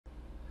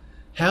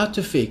How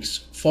to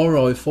fix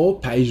 404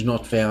 page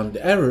not found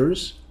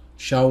errors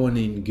shown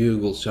in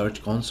Google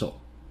Search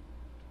Console.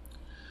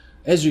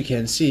 As you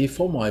can see,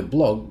 for my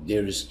blog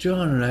there is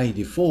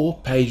 284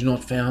 page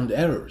not found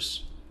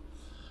errors,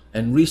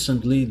 and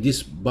recently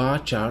this bar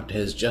chart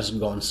has just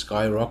gone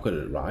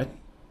skyrocketed, right?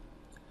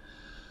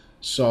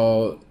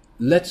 So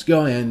let's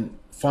go and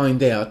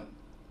find out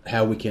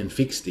how we can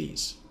fix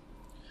these.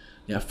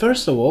 Now,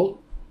 first of all,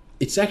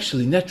 it's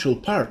actually a natural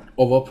part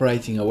of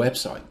operating a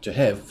website to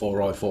have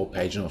 404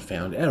 page not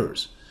found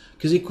errors,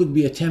 because it could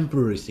be a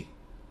temporary thing,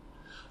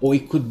 or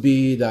it could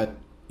be that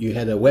you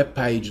had a web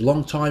page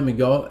long time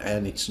ago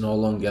and it's no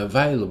longer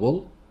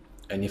available,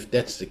 and if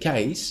that's the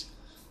case,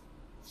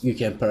 you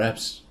can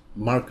perhaps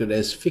mark it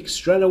as fixed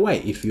straight away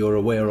if you're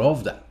aware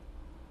of that.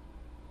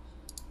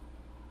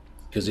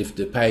 Because if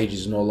the page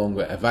is no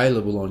longer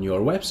available on your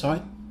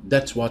website,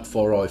 that's what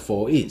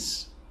 404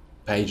 is,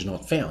 page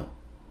not found.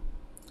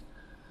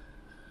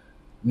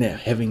 Now,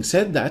 having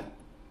said that,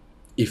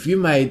 if you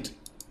made,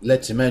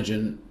 let's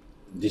imagine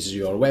this is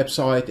your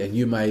website and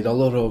you made a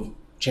lot of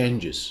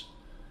changes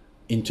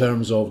in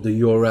terms of the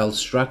URL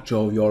structure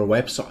of your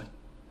website.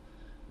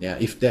 Now,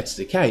 if that's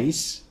the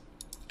case,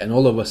 and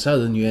all of a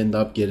sudden you end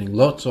up getting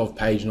lots of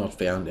page not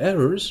found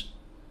errors,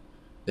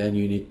 then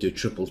you need to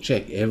triple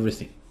check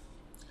everything.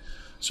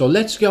 So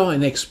let's go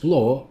and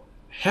explore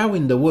how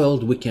in the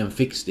world we can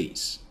fix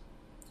these.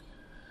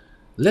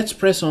 Let's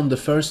press on the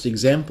first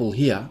example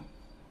here.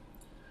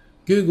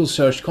 Google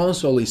Search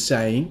Console is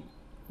saying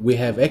we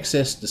have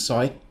accessed the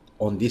site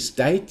on this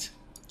date,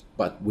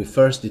 but we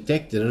first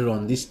detected it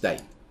on this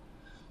date.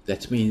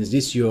 That means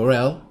this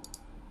URL,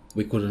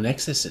 we couldn't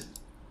access it.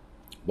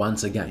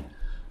 Once again,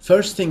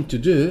 first thing to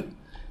do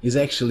is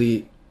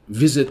actually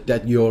visit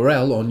that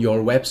URL on your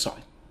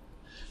website,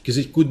 because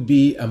it could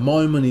be a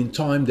moment in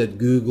time that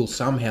Google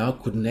somehow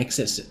couldn't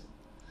access it,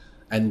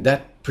 and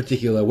that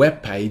particular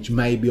web page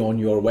may be on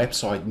your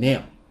website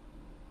now.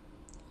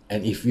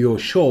 And if you're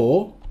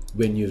sure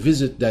when you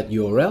visit that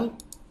URL,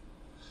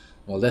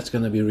 well, that's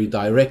going to be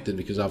redirected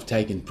because I've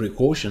taken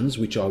precautions,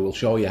 which I will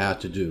show you how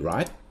to do,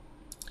 right?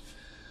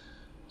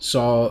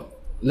 So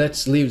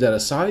let's leave that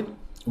aside.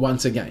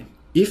 Once again,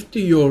 if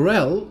the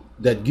URL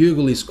that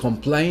Google is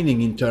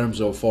complaining in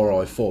terms of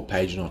 404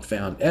 page not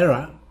found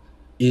error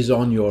is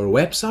on your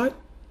website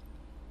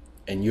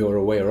and you're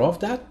aware of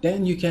that,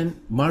 then you can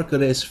mark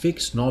it as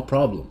fixed, no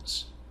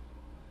problems.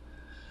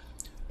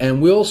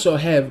 And we also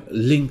have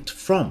linked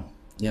from.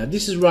 Now,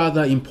 this is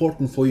rather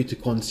important for you to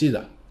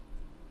consider,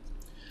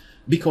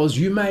 because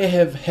you may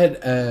have had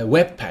a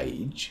web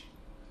page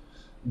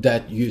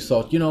that you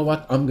thought, you know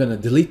what, I'm going to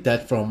delete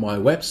that from my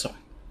website.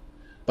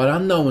 But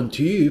unknown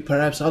to you,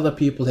 perhaps other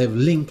people have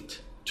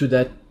linked to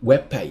that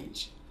web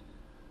page.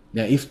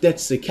 Now, if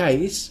that's the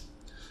case,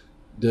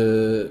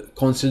 the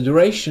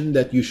consideration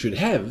that you should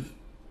have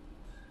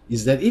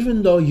is that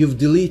even though you've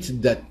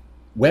deleted that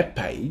web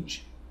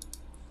page,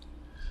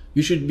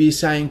 you should be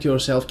saying to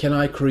yourself, can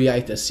I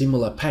create a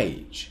similar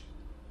page?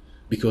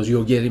 Because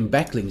you're getting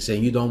backlinks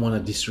and you don't want to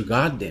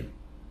disregard them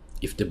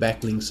if the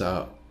backlinks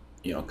are,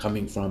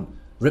 coming from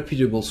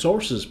reputable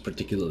sources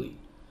particularly.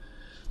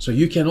 So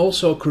you can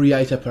also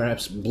create a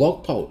perhaps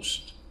blog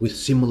post with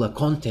similar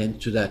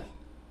content to that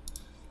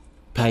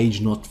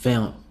page not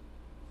found,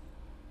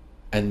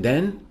 and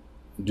then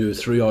do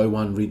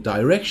 301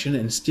 redirection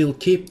and still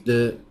keep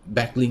the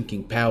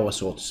backlinking power,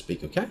 so to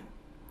speak, okay?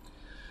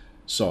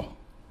 So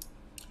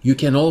you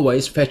can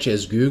always fetch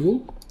as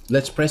Google.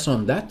 Let's press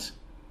on that.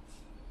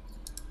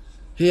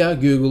 Here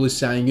Google is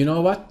saying, you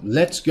know what,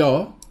 let's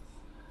go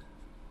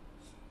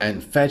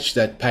and fetch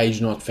that page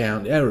not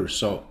found error.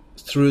 So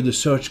through the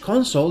Search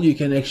Console, you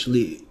can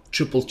actually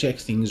triple check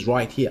things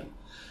right here.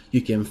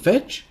 You can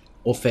fetch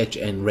or fetch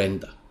and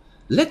render.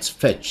 Let's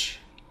fetch,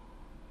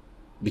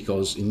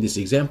 because in this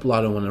example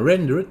I don't want to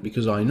render it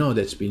because I know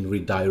that's been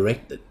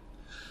redirected.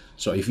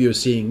 So if you're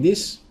seeing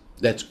this,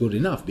 that's good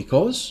enough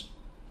because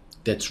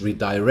that's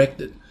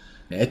redirected.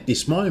 At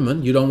this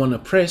moment, you don't want to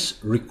press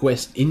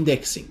request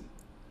indexing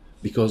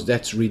because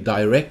that's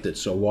redirected.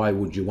 So why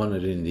would you want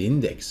it in the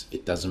index?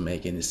 It doesn't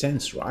make any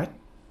sense, right?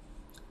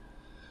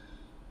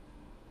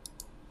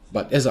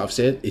 But as I've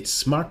said, it's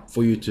smart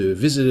for you to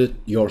visit it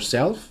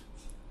yourself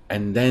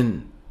and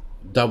then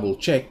double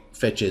check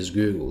fetch as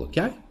Google,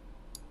 okay?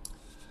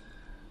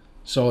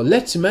 So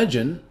let's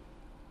imagine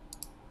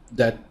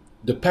that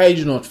the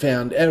page not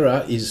found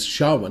error is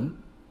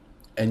shown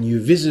and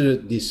you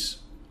visited this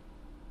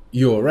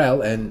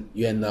URL and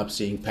you end up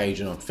seeing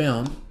page not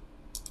found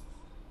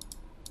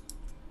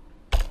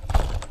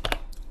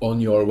on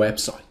your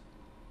website.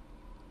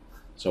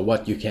 So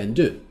what you can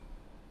do?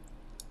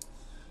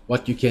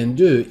 What you can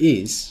do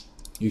is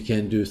you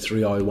can do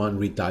 301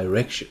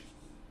 redirection.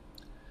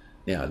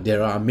 Now,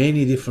 there are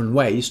many different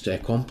ways to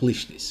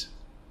accomplish this.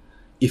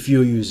 If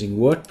you're using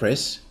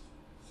WordPress,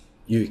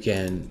 you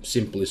can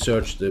simply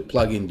search the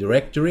plugin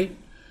directory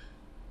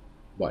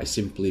by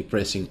simply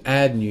pressing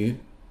add new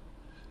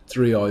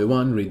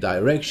 301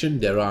 redirection.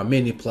 There are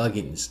many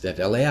plugins that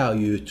allow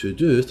you to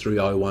do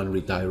 301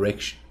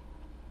 redirection.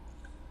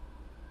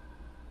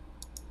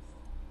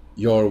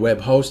 your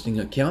web hosting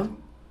account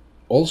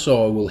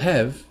also will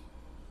have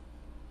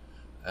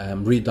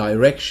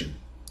redirection.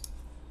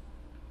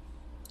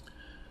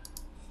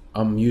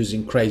 I'm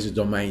using Crazy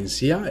Domains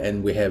here,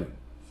 and we have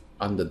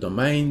under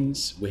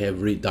domains we have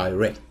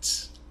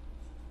redirects.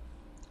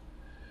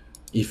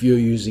 If you're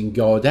using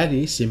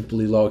GoDaddy,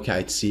 simply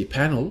locate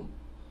cPanel,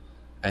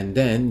 and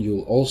then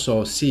you'll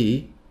also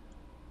see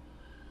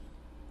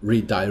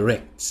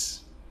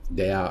redirects.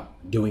 They are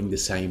doing the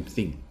same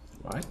thing,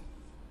 right?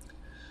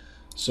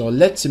 So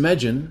let's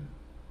imagine,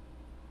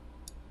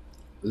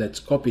 let's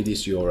copy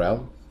this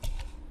URL,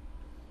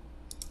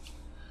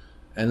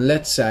 and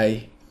let's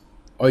say,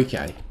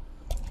 okay,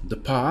 the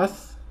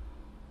path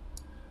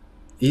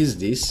is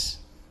this.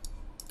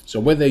 So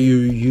whether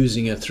you're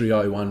using a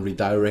 301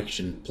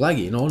 redirection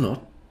plugin or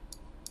not,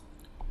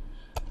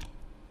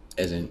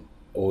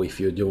 or if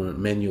you're doing it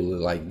manually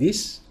like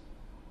this,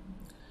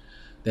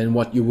 then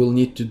what you will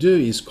need to do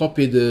is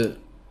copy the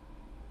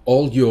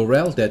old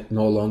URL that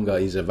no longer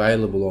is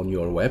available on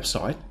your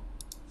website,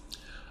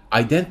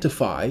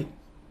 identify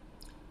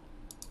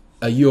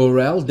a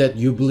URL that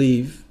you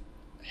believe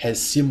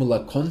has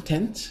similar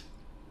content.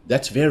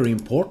 That's very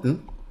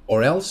important,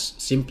 or else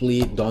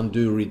simply don't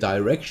do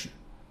redirection.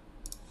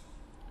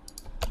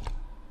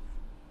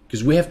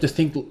 Because we have to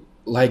think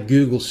like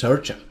Google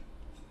searcher.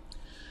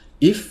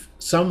 If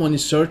someone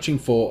is searching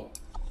for,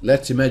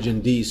 let's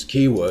imagine these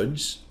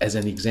keywords as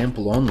an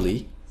example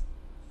only,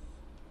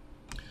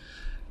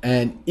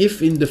 and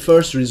if in the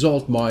first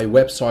result my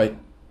website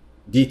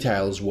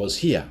details was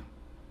here,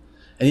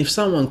 and if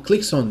someone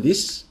clicks on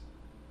this,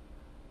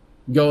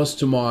 goes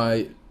to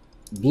my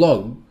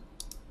blog,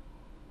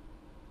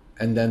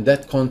 and then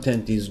that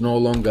content is no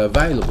longer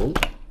available,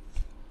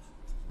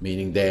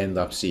 meaning they end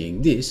up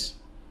seeing this,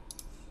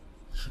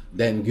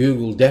 then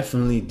Google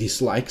definitely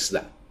dislikes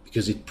that,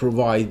 because it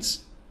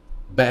provides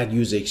bad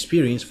user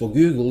experience for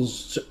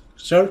Google's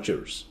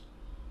searchers.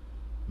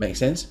 Make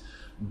sense?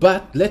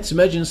 But let's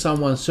imagine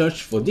someone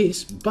searched for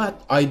this,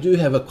 but I do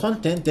have a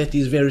content that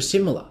is very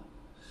similar.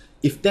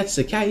 If that's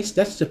the case,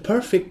 that's the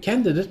perfect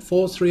candidate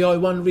for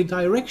 301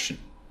 redirection.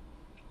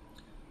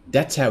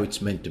 That's how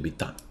it's meant to be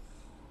done.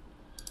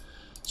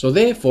 So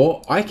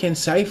therefore, I can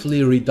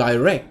safely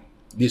redirect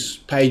this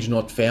page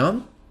not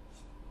found,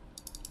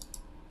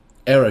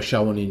 error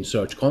shown in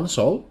Search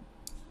Console,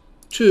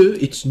 to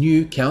its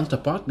new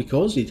counterpart,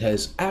 because it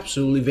has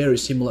absolutely very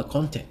similar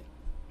content.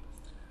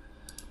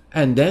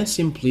 And then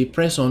simply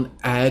press on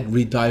Add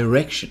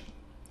Redirection.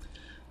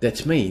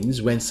 That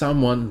means when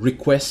someone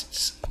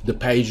requests the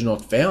page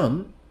not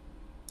found,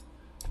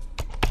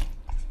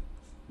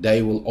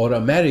 they will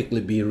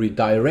automatically be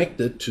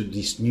redirected to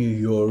this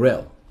new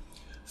URL.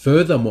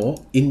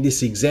 Furthermore, in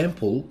this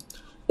example,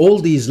 all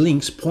these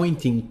links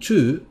pointing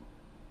to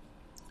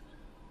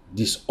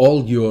this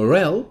old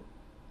URL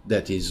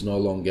that is no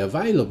longer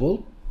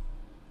available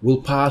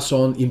will pass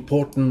on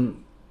important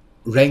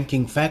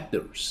ranking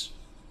factors.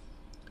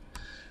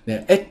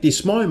 Now, at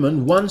this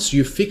moment, once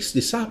you fix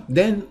this up,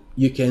 then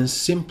you can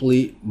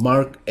simply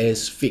mark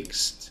as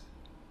fixed.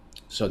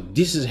 So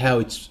this is how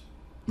it's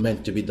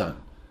meant to be done.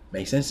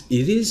 Make sense?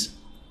 It is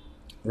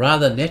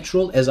rather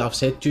natural, as I've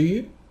said to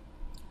you.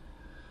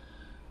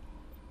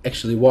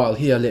 Actually, while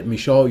here, let me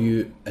show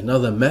you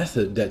another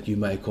method that you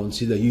may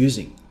consider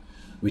using,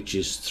 which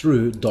is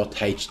through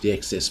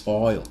 .htxs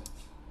file.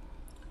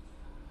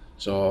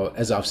 So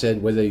as I've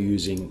said, whether you're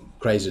using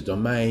Crazy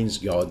Domains,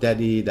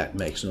 GoDaddy, that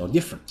makes no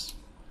difference.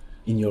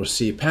 In your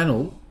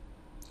cPanel,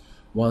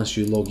 once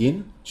you log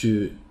in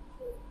to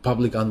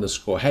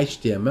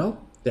public_HTML,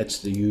 that's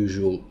the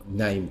usual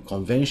name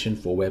convention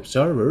for web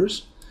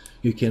servers,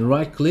 you can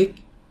right click,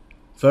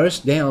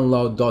 first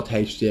download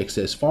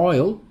 .htxs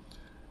file,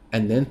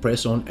 and then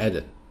press on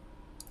edit.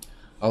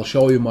 I'll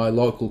show you my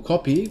local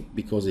copy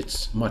because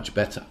it's much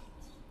better.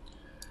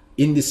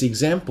 In this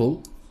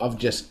example, I've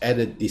just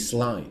added this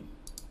line.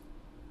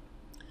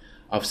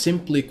 I've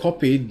simply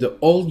copied the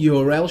old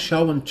URL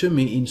shown to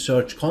me in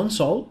Search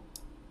Console,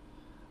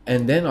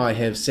 and then I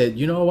have said,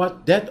 you know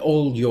what, that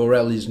old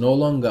URL is no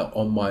longer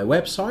on my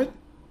website,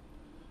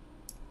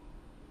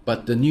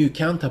 but the new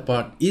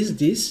counterpart is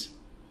this,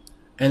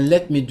 and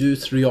let me do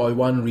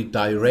 301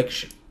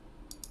 redirection.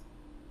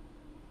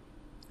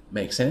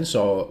 Makes sense?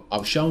 So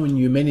I've shown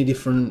you many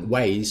different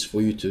ways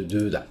for you to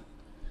do that.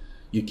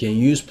 You can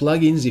use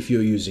plugins if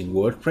you're using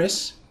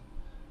WordPress.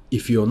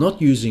 If you're not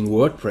using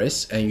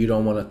WordPress and you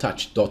don't want to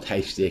touch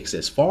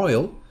 .htxs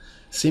file,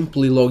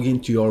 simply log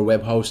into your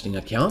web hosting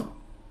account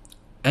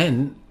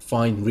and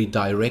find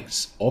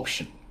redirects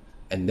option,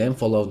 and then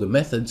follow the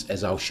methods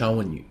as I've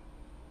shown you.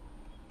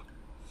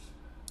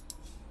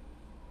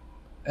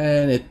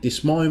 And at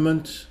this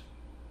moment,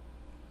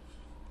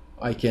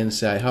 I can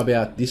say, how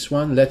about this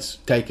one? Let's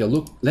take a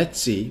look. Let's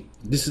see.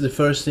 This is the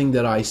first thing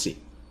that I see.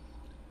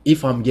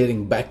 If I'm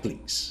getting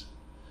backlinks,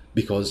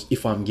 because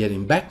if I'm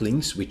getting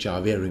backlinks, which are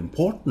very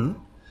important,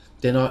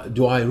 then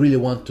do I really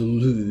want to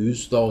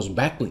lose those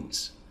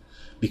backlinks?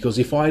 Because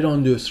if I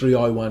don't do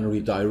 301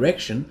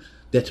 redirection,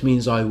 that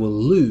means I will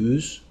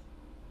lose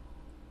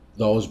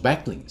those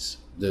backlinks.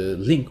 The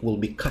link will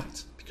be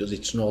cut because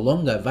it's no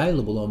longer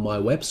available on my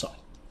website.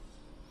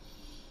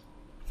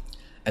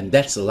 And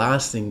that's the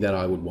last thing that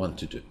I would want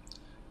to do.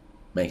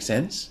 Make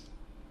sense?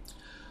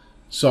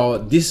 So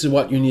this is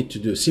what you need to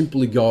do.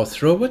 Simply go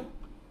through it,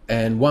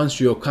 and once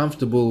you're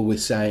comfortable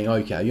with saying,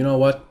 okay, you know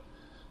what,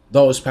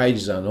 those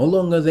pages are no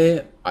longer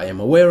there, I am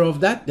aware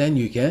of that, then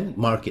you can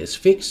mark it as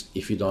fixed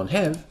if you don't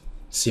have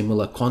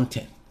similar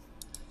content.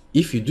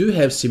 If you do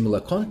have similar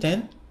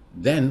content,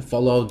 then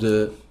follow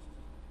the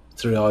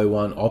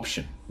 301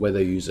 option,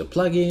 whether you use a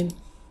plugin,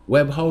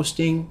 web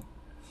hosting,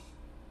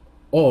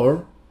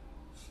 or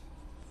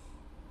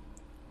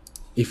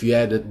if you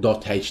add a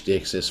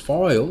 .htxs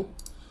file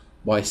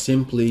by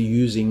simply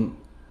using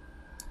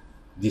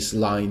this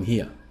line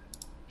here.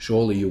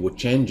 Surely you would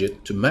change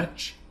it to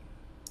match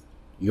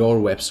your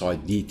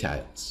website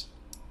details.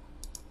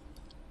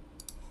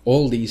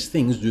 All these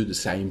things do the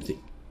same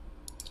thing.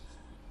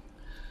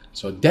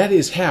 So that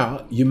is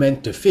how you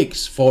meant to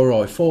fix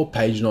 404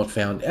 page not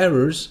found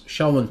errors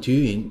shown to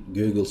you in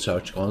Google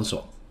Search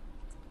Console.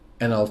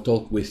 And I'll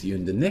talk with you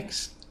in the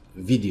next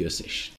video session.